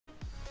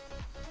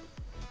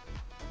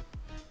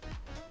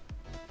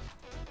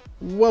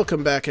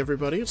Welcome back,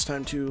 everybody. It's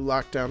time to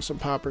lock down some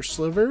Pauper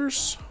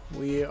Slivers.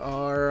 We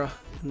are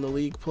in the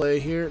league play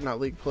here. Not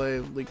league play,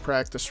 league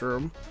practice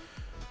room.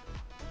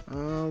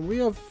 We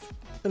have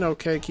an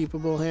okay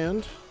keepable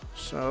hand.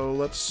 So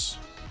let's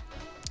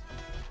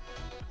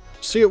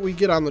see what we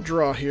get on the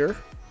draw here.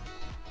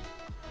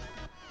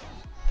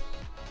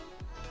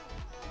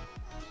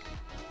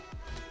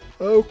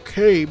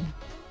 Okay,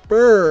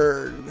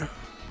 burn.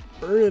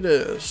 Burn it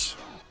is.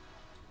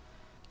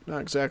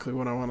 Not exactly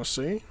what I want to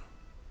see.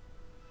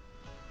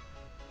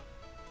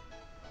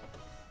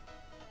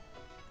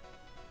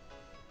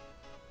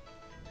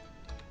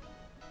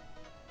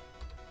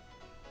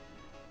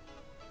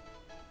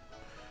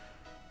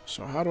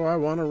 So how do I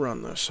want to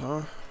run this,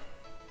 huh?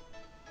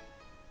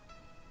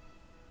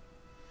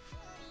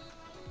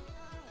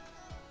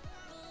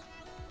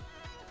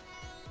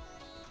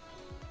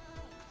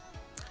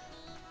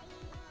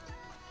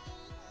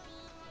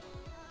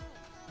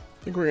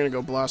 I think we're going to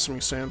go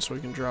Blossoming Sand so we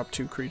can drop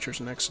 2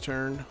 creatures next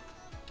turn.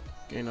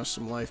 Gain us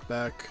some life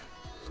back.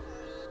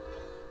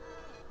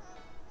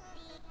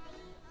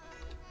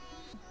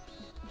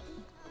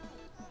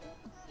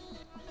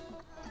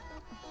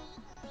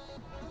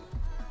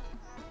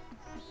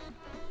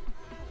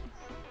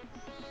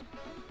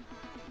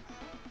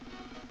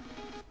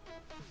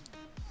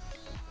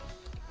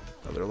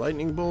 Another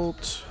Lightning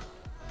Bolt.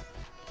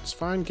 It's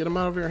fine, get them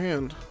out of your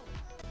hand.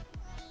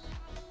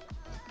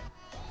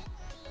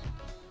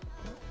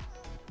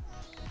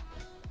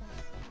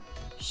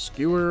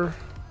 Skewer.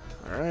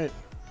 Alright.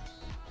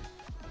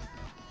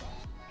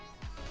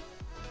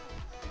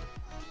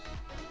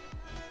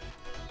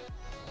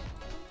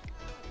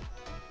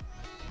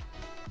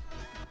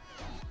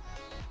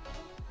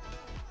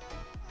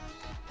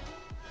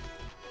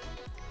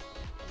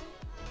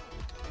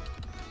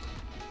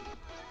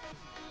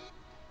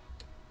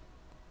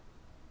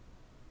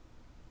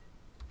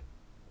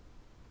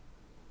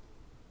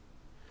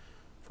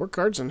 Four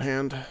cards in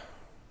hand.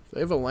 If they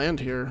have a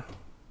land here,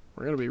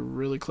 we're gonna be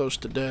really close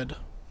to dead.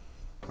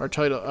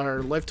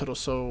 Our life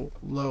total's so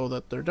low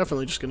that they're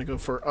definitely just gonna go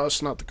for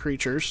us, not the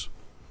creatures.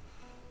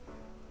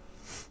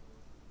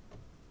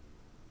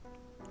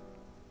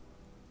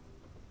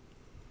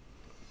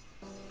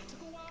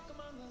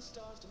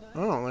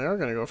 Oh, they are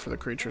gonna go for the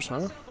creatures,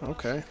 huh?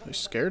 Okay, they're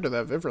scared of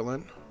that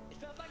Virulent.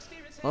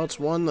 Well, it's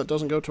one that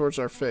doesn't go towards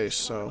our face,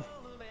 so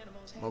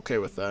I'm okay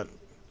with that.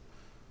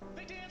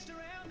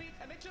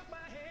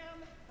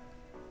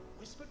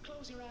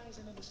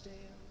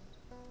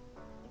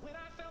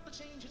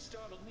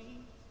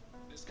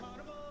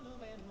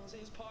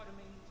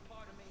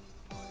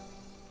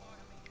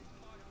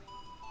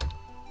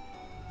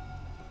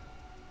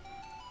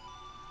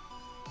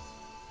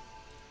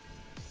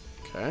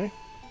 Okay.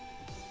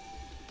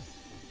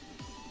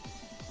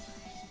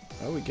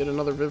 Well, we get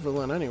another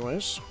Virulent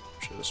anyways,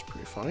 which is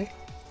pretty funny.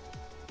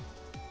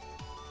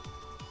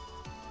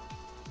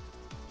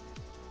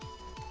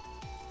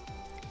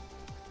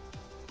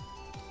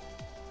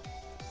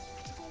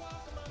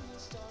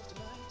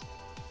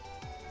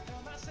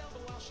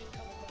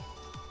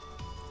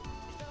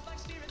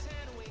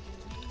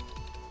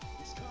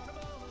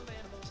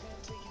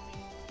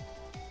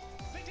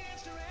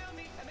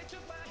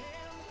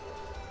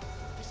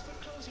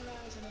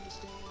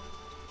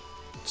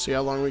 See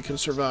how long we can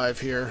survive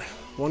here.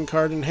 One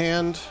card in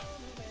hand.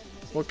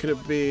 What could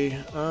it be?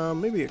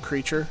 Maybe a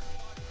creature.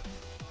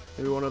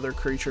 Maybe one of their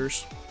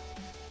creatures.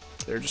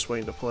 They're just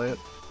waiting to play it.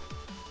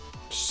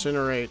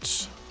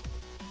 Incinerate.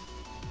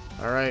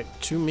 Alright,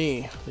 to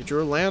me. They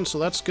drew a land, so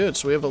that's good.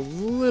 So we have a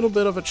little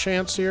bit of a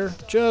chance here.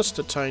 Just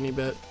a tiny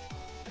bit.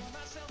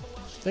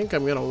 I think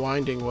I'm going to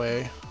Winding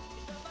Way.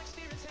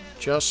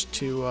 Just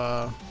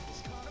to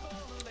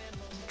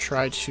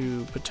try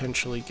to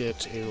potentially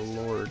get a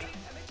Lord.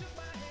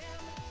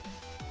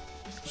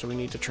 So we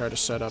need to try to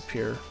set up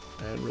here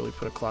and really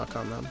put a clock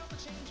on them.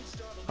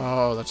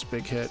 Oh, that's a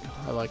big hit.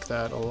 I like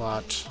that a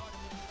lot.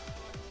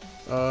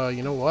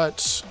 You know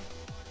what?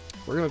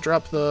 We're going to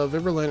drop the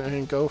Virulent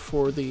and go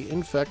for the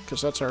Infect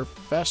because that's our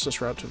fastest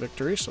route to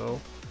victory.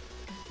 So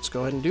let's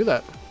go ahead and do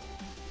that.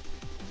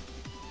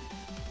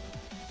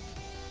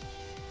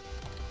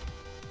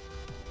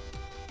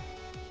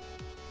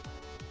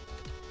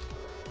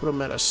 Put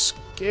them at a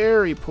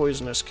scary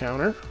poisonous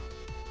counter.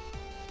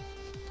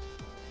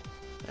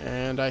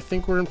 And I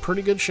think we're in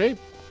pretty good shape.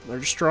 They're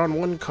just drawing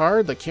one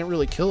card. They can't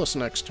really kill us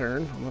next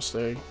turn unless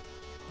they...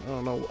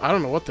 I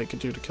don't know what they could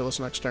do to kill us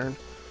next turn.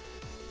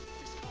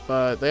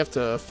 But they have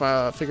to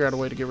figure out a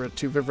way to get rid of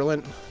 2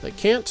 Virulent. They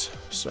can't,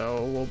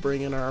 so we'll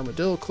bring in our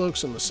Armadillo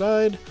Cloaks on the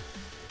side.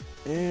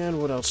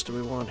 And what else do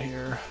we want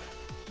here?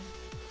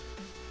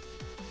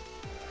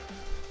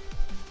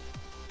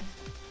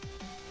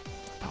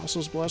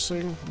 Apostle's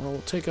Blessing. Well,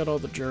 we'll take out all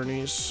the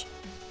journeys.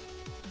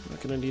 Not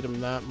going to need them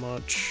that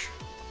much.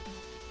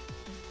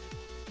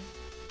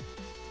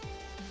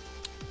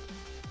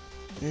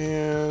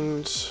 And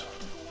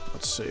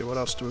let's see, what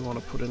else do we want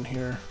to put in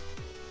here?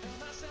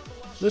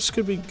 This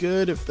could be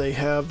good if they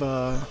have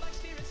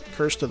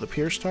Curse to the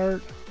Pierced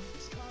Heart.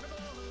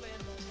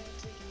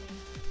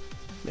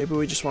 Maybe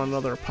we just want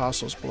another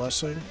Apostle's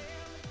Blessing.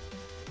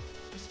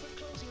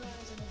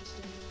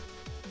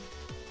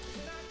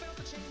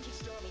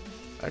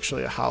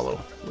 Actually, a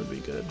Hollow would be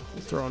good.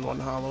 We'll throw in one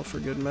Hollow for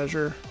good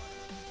measure.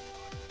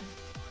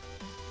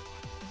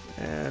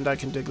 And I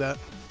can dig that.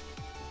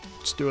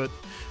 Let's do it.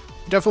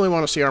 Definitely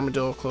want to see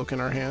Armadillo Cloak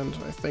in our hand.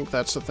 I think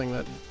that's the thing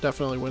that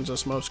definitely wins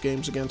us most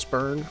games against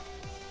burn.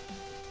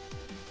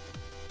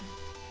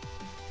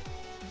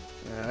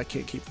 Yeah, I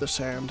can't keep this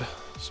hand.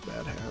 It's a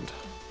bad hand.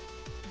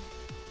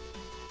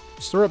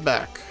 Let's throw it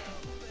back.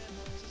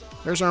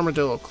 There's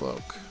Armadillo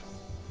Cloak.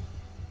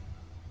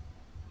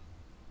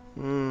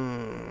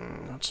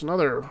 That's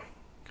another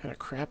kind of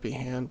crappy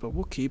hand, but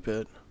we'll keep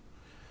it.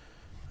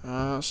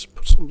 Let's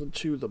put something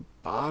to the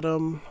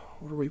bottom.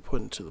 What are we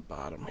putting to the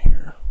bottom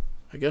here?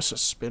 I guess a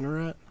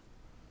Spinneret?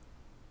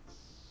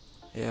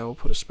 Yeah, we'll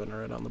put a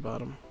Spinneret on the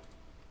bottom.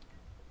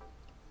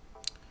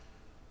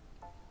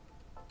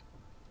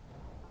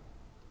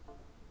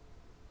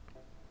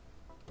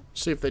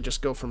 See if they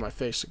just go for my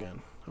face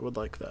again. I would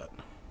like that.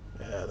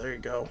 Yeah, there you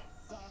go.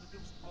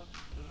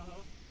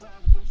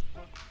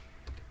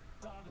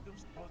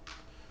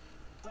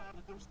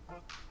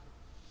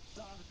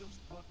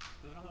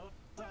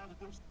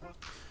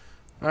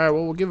 Alright,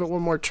 well, we'll give it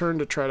one more turn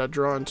to try to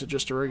draw into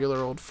just a regular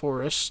old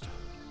forest.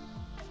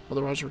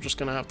 Otherwise, we're just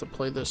going to have to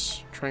play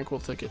this Tranquil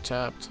Thicket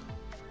tapped.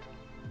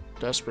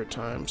 Desperate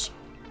times.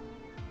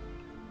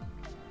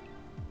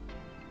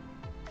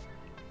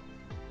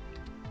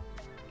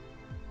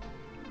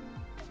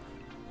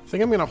 I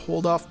think I'm going to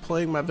hold off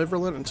playing my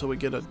Viverlent until we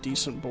get a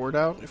decent board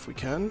out, if we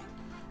can.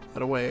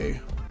 That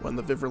way, when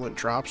the Viverlent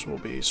drops, we'll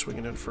be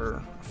swinging in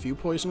for a few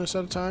poisonous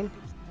at a time.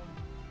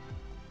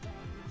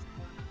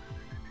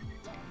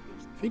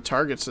 If he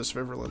targets this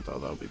Viverlent, though,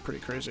 that'll be pretty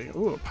crazy.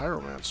 Ooh, a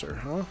Pyromancer,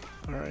 huh?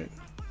 Alright.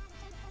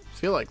 I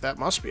feel like that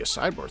must be a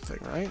sideboard thing,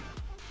 right?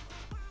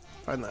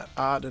 Find that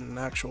odd in an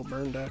actual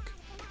burn deck.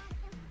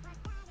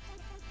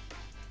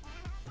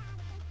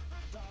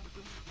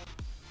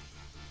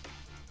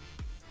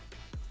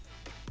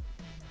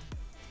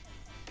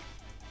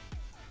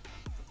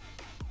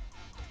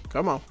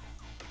 Come on.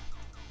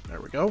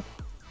 There we go.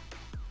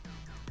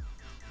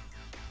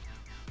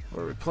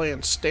 What are we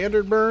playing?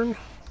 Standard burn?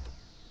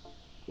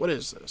 What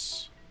is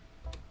this?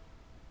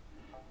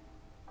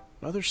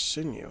 Another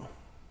Sinew.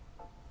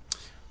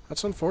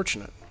 That's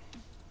unfortunate.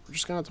 We're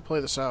just gonna have to play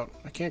this out.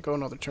 I can't go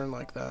another turn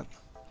like that.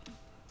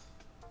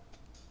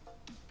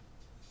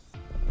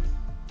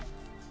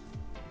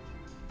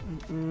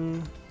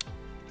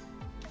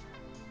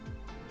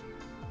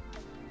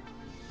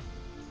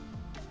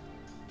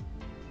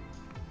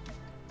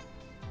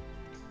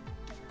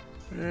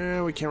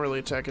 Yeah, we can't really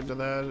attack into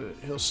that.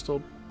 He'll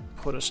still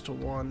put us to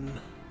 1.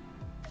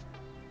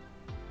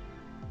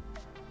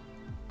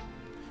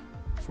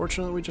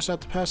 Fortunately, we just have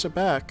to pass it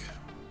back.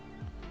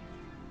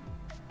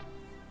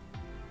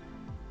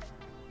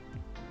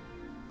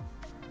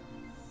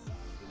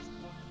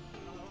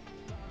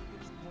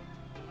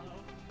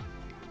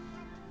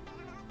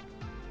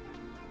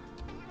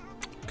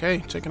 Okay,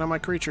 taking out my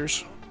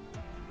creatures.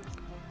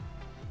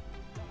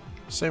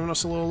 Saving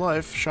us a little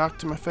life. Shock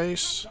to my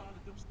face.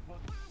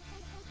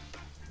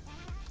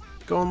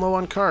 Going low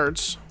on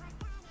cards.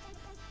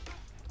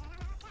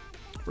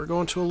 We're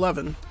going to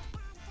 11.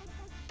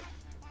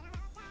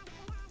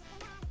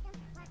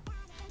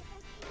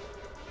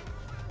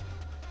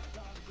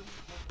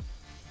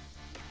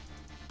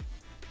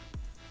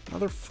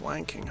 Another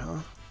flanking,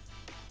 huh?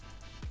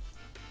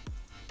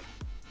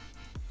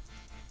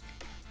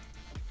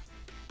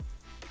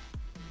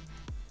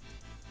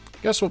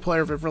 Guess we'll play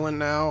our Viverlent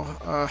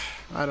now.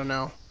 I don't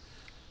know.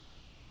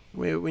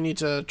 We need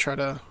to try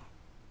to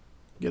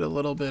get a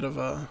little bit of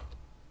a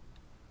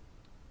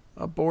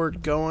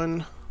board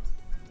going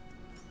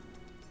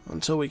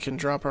until we can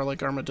drop our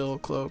like Armadillo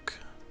Cloak.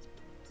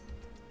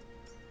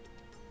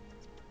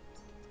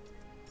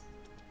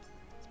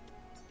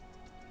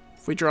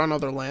 If we draw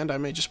another land, I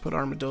may just put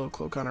Armadillo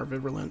Cloak on our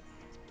Viverlent.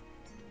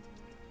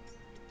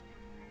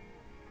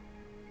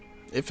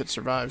 If it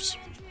survives.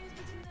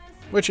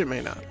 Which it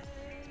may not.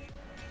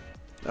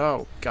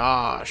 Oh,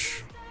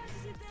 gosh.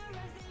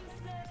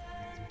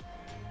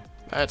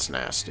 That's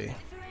nasty.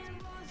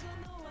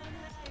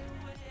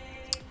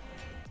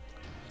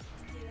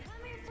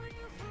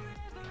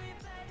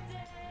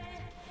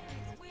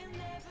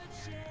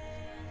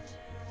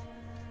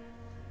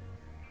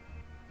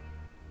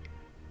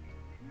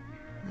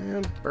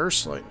 And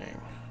Burst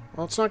Lightning.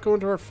 Well, it's not going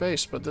to our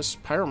face, but this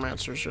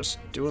Pyromancer's just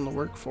doing the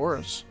work for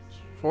us.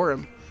 For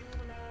him.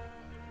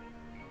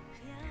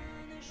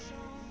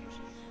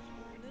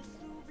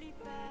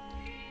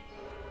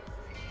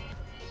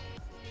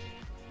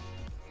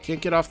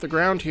 Can't get off the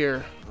ground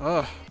here.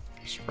 Ugh,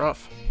 it's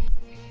rough.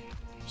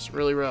 It's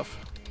really rough.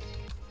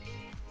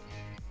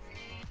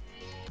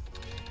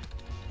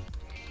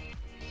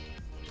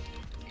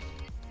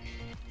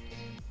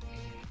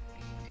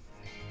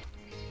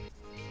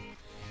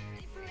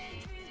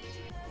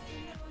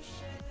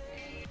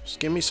 Just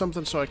give me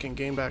something so I can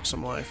gain back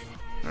some life.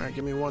 Alright,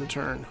 give me one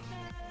turn.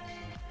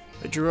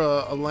 They drew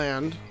a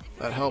land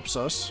that helps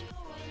us.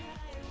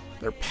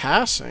 They're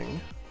passing.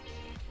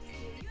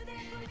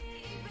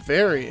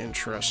 Very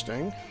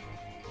interesting.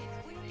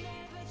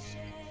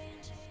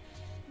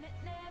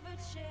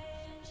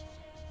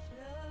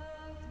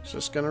 Is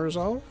this gonna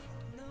resolve?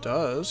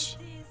 Does.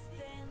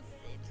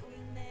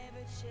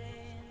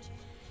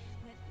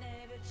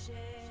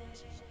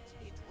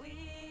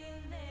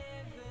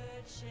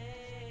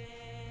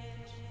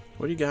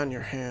 What do you got in your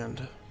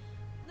hand?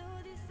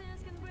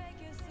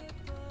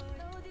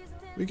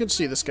 We could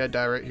see this guy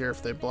die right here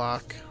if they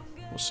block.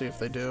 We'll see if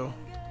they do.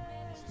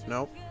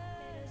 Nope.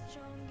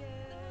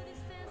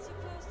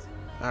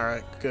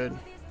 Alright, good.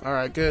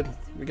 Alright, good.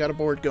 We got a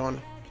board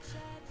going.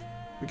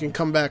 We can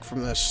come back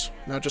from this.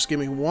 Now just give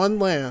me one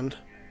land.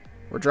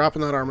 We're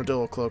dropping that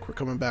Armadillo Cloak. We're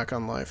coming back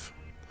on life.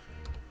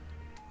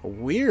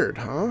 Weird,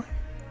 huh?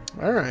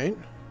 Alright.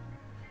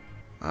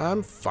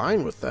 I'm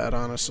fine with that,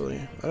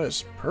 honestly. That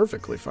is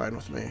perfectly fine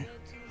with me.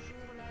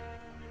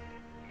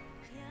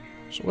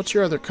 So what's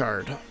your other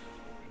card?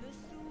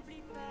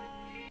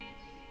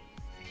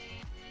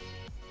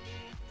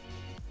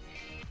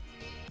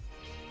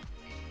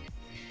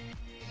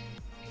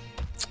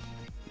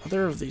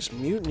 Another of these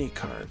mutiny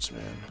cards,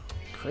 man.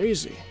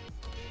 Crazy.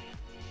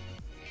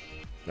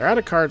 They're out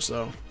of cards,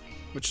 though,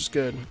 which is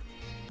good.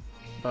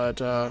 But,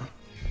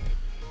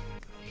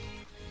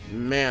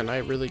 man, I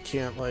really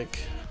can't, like...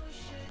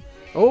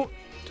 Oh!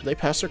 Did they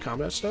pass their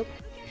combat step?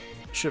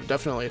 Should have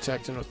definitely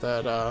attacked in with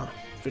that,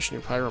 Vishnu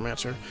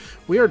Pyromancer.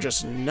 We are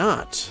just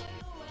not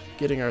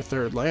getting our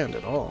third land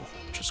at all,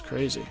 which is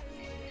crazy.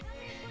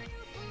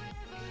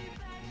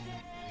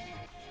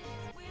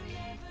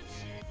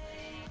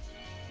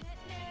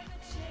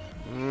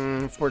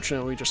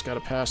 Unfortunately, we just got to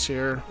pass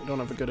here. We don't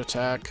have a good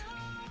attack.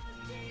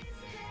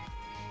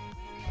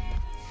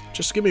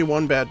 Just give me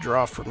one bad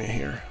draw for me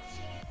here,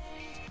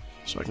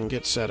 so I can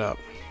get set up.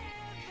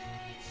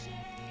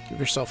 Give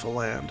yourself a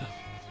land.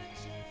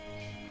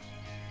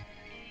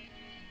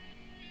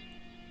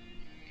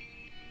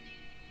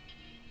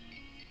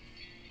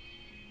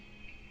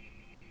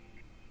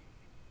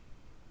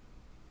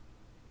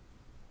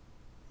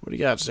 What do you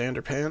got,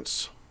 Xander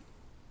Pants?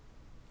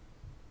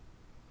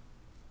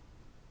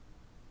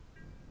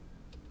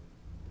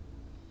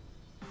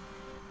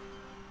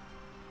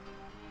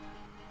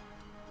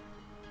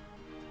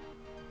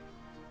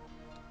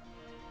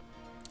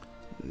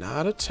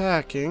 Not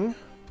attacking.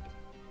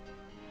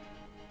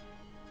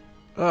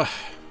 Ugh.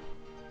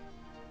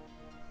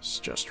 It's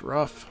just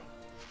rough.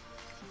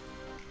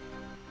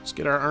 Let's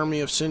get our army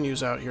of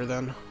sinews out here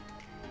then.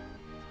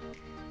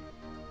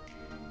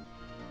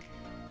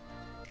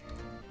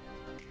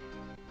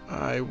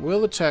 I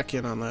will attack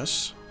in on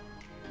this,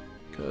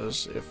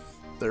 because if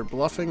they're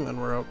bluffing, then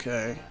we're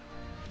okay.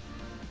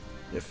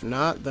 If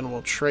not, then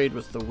we'll trade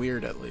with the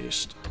weird at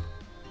least.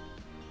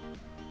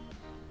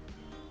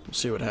 We'll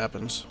see what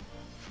happens.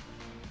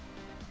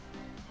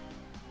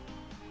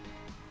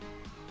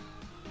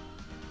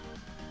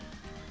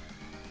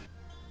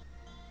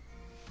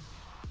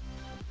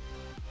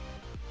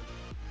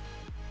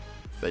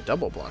 If they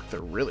double block, they're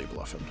really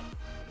bluffing.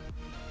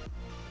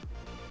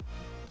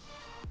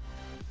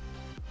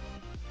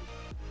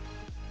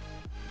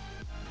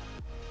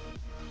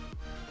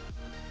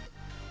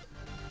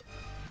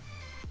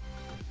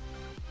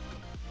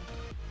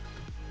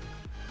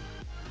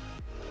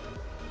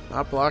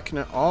 Not blocking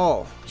at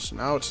all. So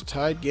now it's a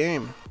tied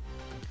game.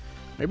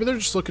 Maybe they're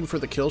just looking for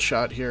the kill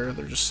shot here.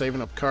 They're just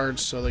saving up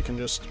cards so they can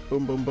just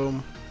boom, boom,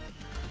 boom.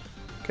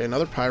 Okay,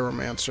 another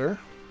Pyromancer.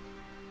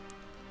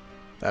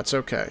 That's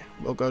okay.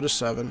 We'll go to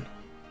 7.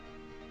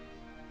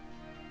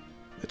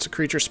 It's a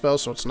creature spell,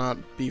 so it's not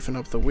beefing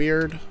up the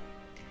weird.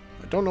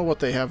 I don't know what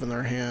they have in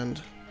their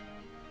hand.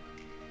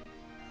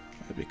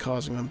 I'd be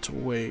causing them to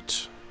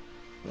wait,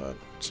 but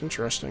it's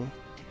interesting.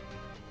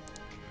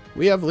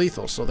 We have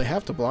lethal, so they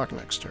have to block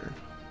next turn.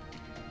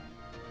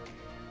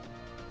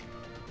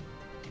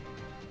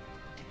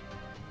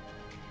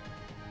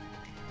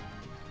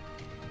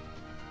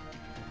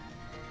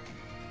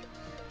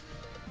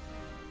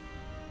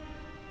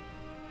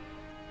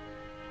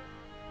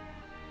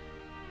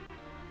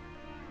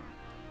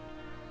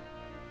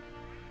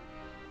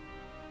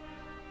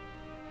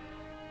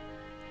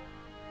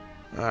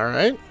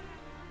 Alright.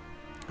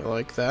 I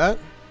like that.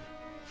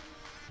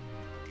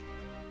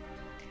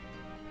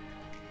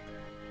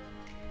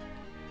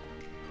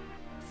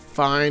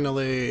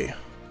 Finally.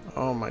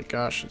 Oh my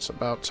gosh, it's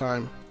about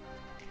time.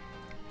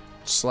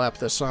 Slap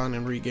this on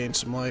and regain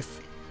some life.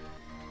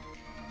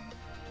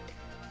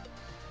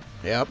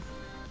 Yep.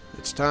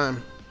 It's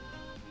time.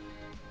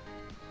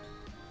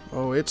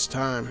 Oh, it's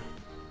time.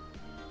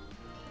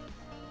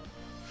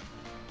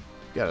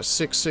 Got a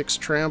 6/6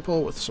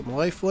 trample with some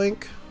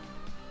lifelink.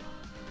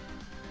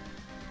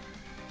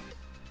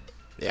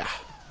 Yeah,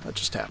 that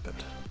just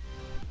happened.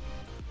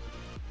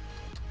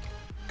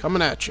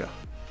 Coming at you.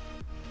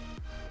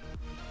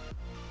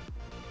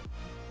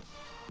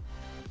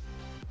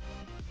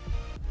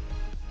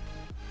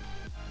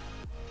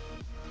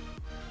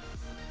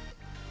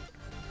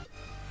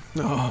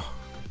 Oh,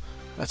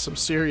 That's some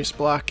serious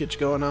blockage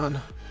going on.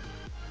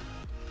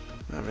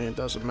 I mean, it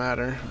doesn't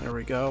matter. There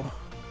we go.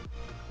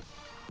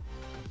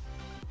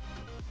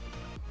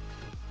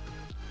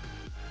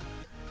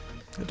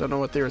 I don't know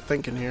what they were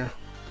thinking here.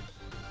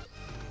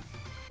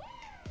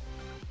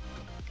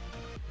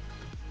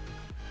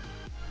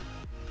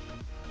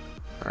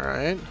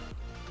 Alright.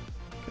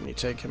 Can you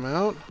take him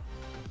out?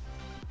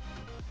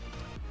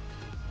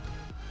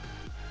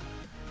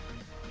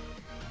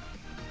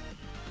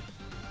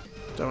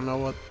 Don't know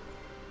what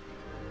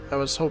I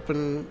was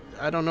hoping.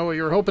 I don't know what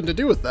you were hoping to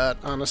do with that,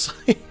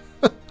 honestly.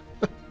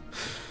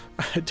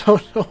 I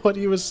don't know what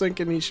he was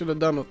thinking he should have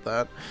done with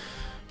that.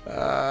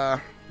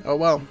 Oh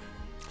well.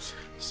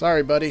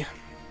 Sorry, buddy.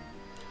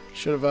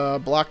 Should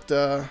have blocked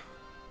the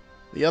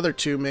other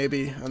two,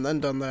 maybe, and then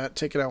done that.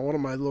 Taken out one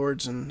of my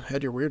lords and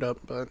had your weird up.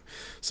 But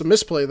some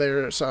misplay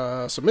there.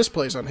 Some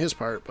misplays on his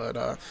part.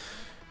 But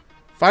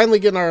finally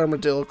getting our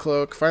Armadillo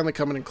Cloak. Finally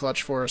coming in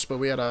clutch for us. But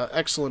we had an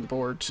excellent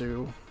board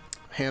to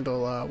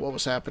handle what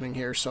was happening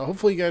here. So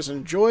hopefully you guys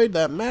enjoyed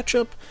that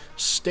matchup.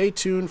 Stay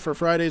tuned for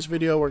Friday's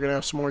video. We're going to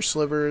have some more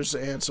slivers,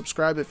 and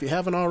subscribe if you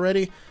haven't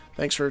already.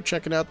 Thanks for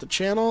checking out the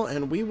channel,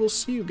 and we will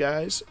see you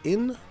guys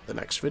in the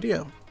next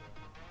video.